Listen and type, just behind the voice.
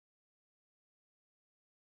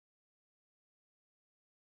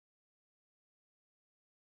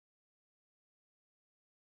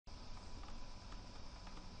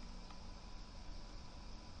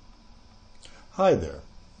Hi there,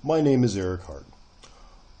 my name is Eric Hart.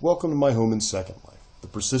 Welcome to my home in Second Life, the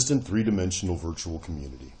persistent three-dimensional virtual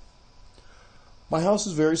community. My house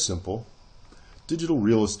is very simple. Digital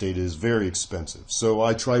real estate is very expensive, so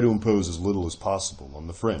I try to impose as little as possible on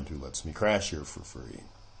the friend who lets me crash here for free.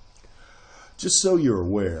 Just so you're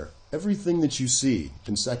aware, everything that you see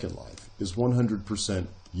in Second Life is 100%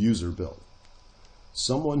 user-built.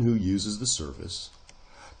 Someone who uses the service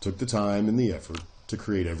took the time and the effort to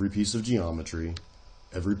create every piece of geometry,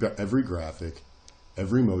 every graphic,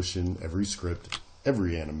 every motion, every script,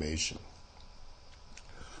 every animation.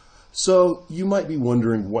 So you might be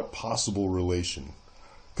wondering what possible relation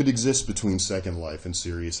could exist between Second Life and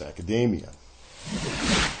serious academia.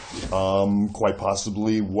 Quite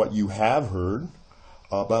possibly what you have heard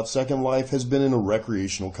about Second Life has been in a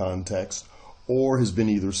recreational context or has been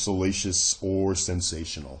either salacious or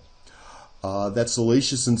sensational. That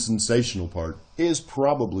salacious and sensational part is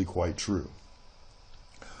probably quite true.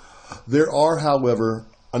 There are, however,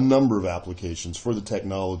 a number of applications for the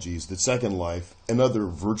technologies that Second Life and other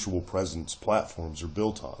virtual presence platforms are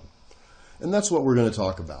built on. And that's what we're going to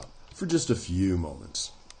talk about for just a few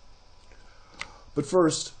moments. But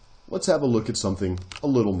first, let's have a look at something a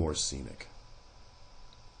little more scenic.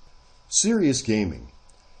 Serious gaming.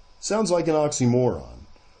 Sounds like an oxymoron.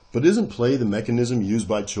 But isn't play the mechanism used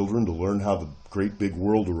by children to learn how the great big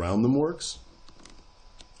world around them works?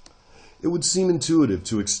 It would seem intuitive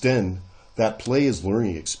to extend that play as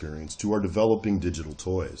learning experience to our developing digital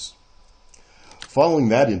toys. Following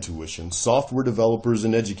that intuition, software developers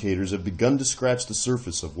and educators have begun to scratch the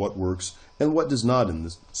surface of what works and what does not in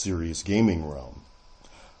the serious gaming realm.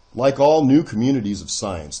 Like all new communities of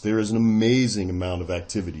science, there is an amazing amount of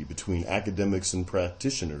activity between academics and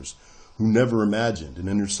practitioners who never imagined an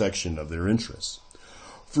intersection of their interests.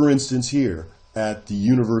 For instance, here at the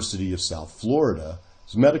University of South Florida's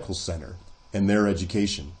Medical Center and their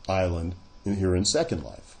education island here in Second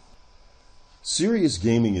Life. Serious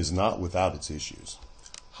gaming is not without its issues.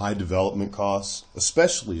 High development costs,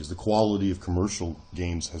 especially as the quality of commercial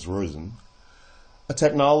games has risen. A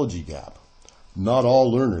technology gap. Not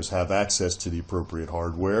all learners have access to the appropriate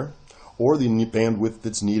hardware or the bandwidth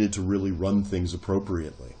that's needed to really run things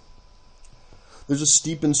appropriately. There's a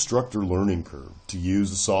steep instructor learning curve to use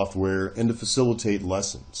the software and to facilitate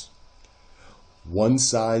lessons. One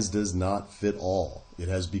size does not fit all. It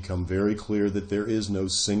has become very clear that there is no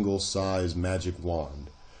single size magic wand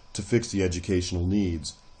to fix the educational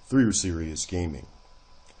needs through serious gaming.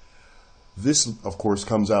 This, of course,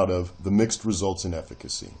 comes out of the mixed results in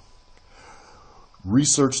efficacy.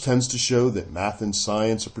 Research tends to show that math and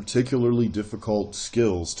science are particularly difficult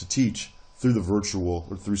skills to teach through the virtual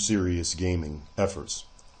or through serious gaming efforts.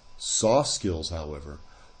 Soft skills, however,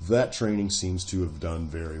 that training seems to have done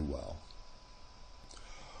very well.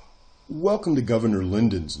 Welcome to Governor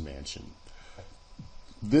Lyndon's mansion.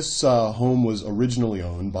 This home was originally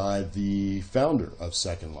owned by the founder of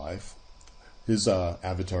Second Life. His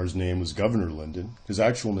avatar's name was Governor Lyndon. His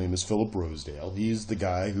actual name is Philip Rosedale. He's the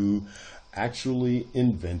guy who actually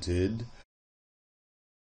invented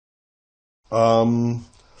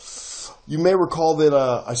you may recall that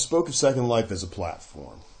I spoke of Second Life as a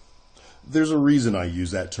platform. There's a reason I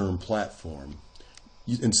use that term platform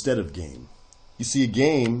instead of game. You see, a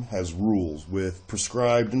game has rules with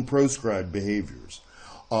prescribed and proscribed behaviors.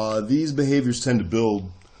 These behaviors tend to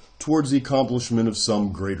build towards the accomplishment of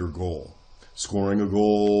some greater goal. Scoring a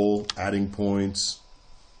goal, adding points,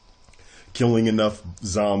 killing enough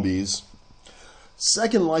zombies.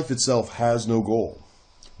 Second Life itself has no goal.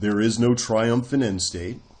 There is no triumphant end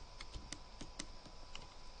state.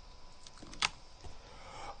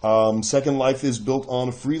 Second Life is built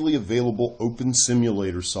on freely available open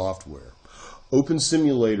simulator software.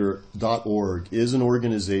 OpenSimulator.org is an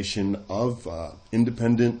organization of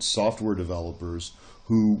independent software developers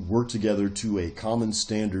who work together to a common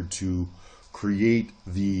standard to create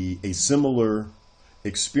a similar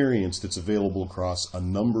experience that's available across a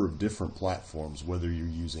number of different platforms. Whether you're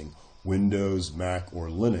using Windows, Mac, or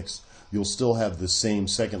Linux, you'll still have the same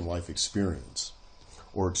Second Life experience.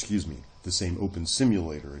 The same Open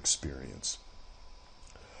Simulator experience.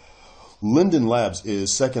 Linden Labs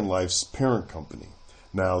is Second Life's parent company.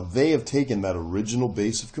 Now, they have taken that original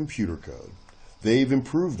base of computer code, they've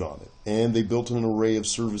improved on it, and they built an array of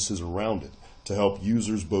services around it to help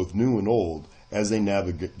users both new and old as they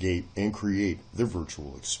navigate and create their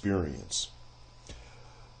virtual experience.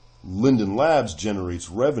 Linden Labs generates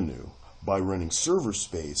revenue by renting server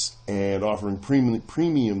space and offering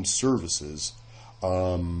premium services,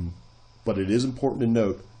 but it is important to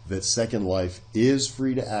note that Second Life is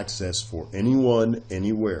free to access for anyone,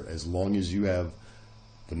 anywhere, as long as you have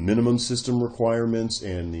the minimum system requirements,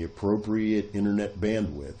 and the appropriate internet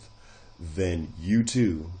bandwidth, then you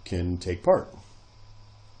too can take part.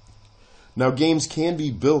 Now, games can be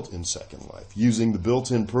built in Second Life using the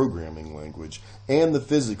built-in programming language and the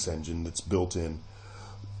physics engine that's built in.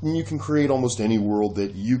 You can create almost any world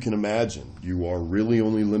that you can imagine. You are really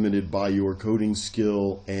only limited by your coding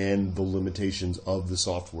skill and the limitations of the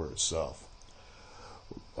software itself.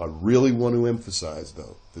 I really want to emphasize,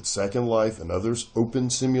 though, that Second Life and other open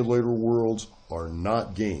simulator worlds are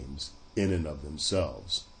not games in and of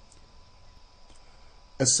themselves.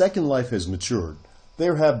 As Second Life has matured,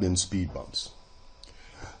 there have been speed bumps.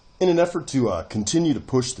 In an effort to continue to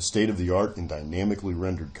push the state-of-the-art in dynamically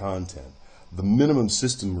rendered content, the minimum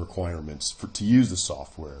system requirements to use the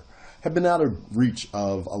software have been out of reach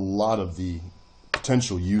of a lot of the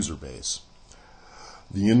potential user base.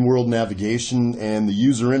 The in-world navigation and the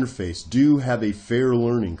user interface do have a fair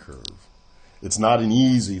learning curve. It's not an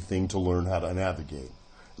easy thing to learn how to navigate,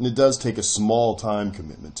 and it does take a small time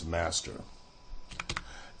commitment to master.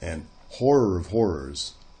 And horror of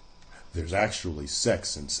horrors, there's actually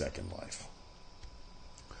sex in Second Life.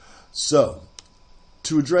 So,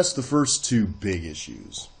 to address the first two big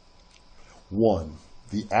issues. 1.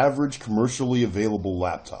 The average commercially available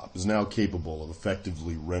laptop is now capable of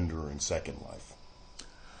effectively rendering Second Life.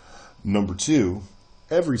 Number 2,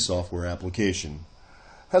 every software application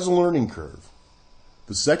has a learning curve.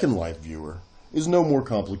 The Second Life viewer is no more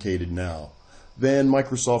complicated now than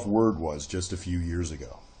Microsoft Word was just a few years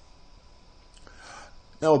ago.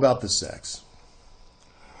 Now about the sex.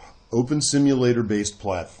 Open simulator-based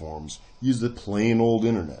platforms use the plain old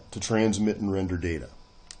internet to transmit and render data.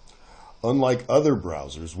 Unlike other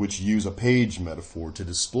browsers which use a page metaphor to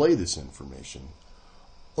display this information,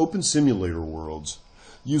 open simulator worlds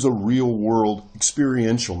use a real-world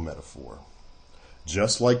experiential metaphor.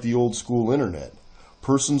 Just like the old school internet,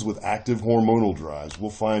 persons with active hormonal drives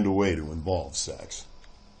will find a way to involve sex.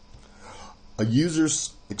 A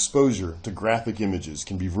user's exposure to graphic images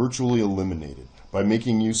can be virtually eliminated by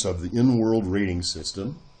making use of the in-world rating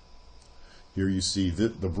system. Here you see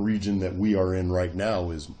that the region that we are in right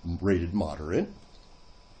now is rated moderate.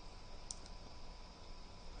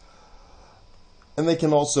 And they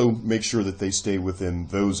can also make sure that they stay within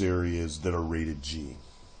those areas that are rated G.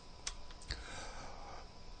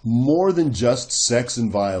 More than just sex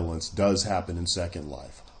and violence does happen in Second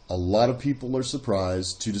Life. A lot of people are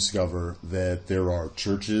surprised to discover that there are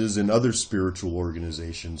churches and other spiritual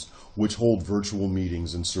organizations which hold virtual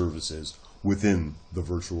meetings and services within the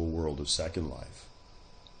virtual world of Second Life.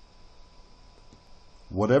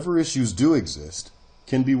 Whatever issues do exist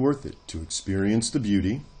can be worth it to experience the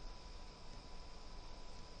beauty,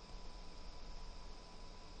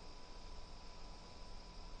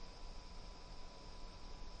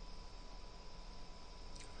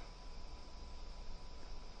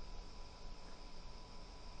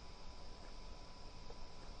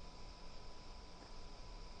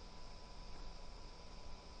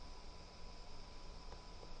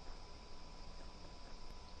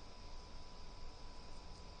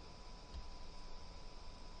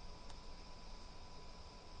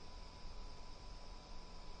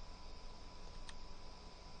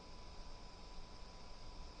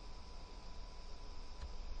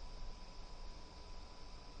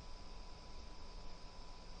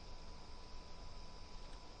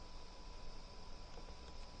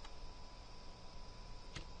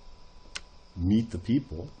 meet the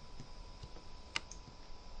people,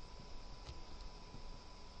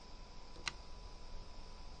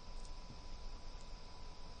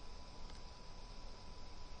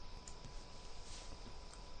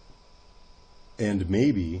 and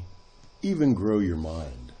maybe even grow your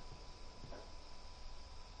mind.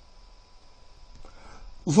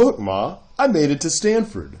 Look, Ma, I made it to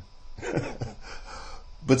Stanford.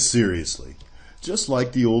 But seriously, just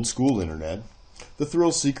like the old school internet, the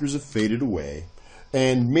thrill seekers have faded away,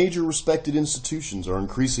 and major respected institutions are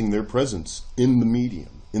increasing their presence in the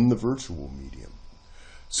medium, in the virtual medium.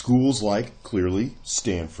 Schools like, clearly,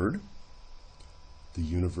 Stanford, the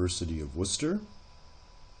University of Worcester,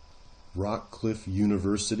 Rockcliffe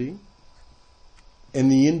University,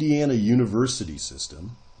 and the Indiana University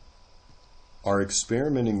system are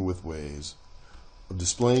experimenting with ways of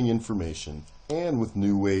displaying information and with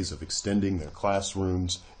new ways of extending their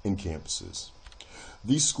classrooms and campuses.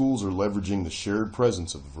 These schools are leveraging the shared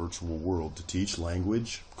presence of the virtual world to teach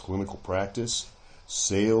language, clinical practice,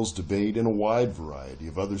 sales, debate, and a wide variety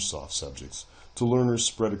of other soft subjects to learners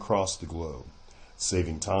spread across the globe,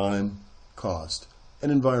 saving time, cost,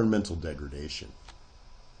 and environmental degradation.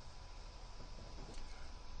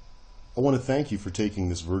 I want to thank you for taking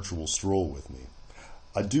this virtual stroll with me.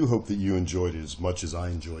 I do hope that you enjoyed it as much as I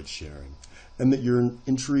enjoyed sharing, and that you're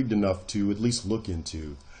intrigued enough to at least look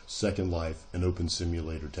into Second Life and open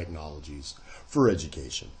simulator technologies for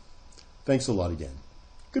education. Thanks a lot again.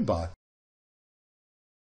 Goodbye.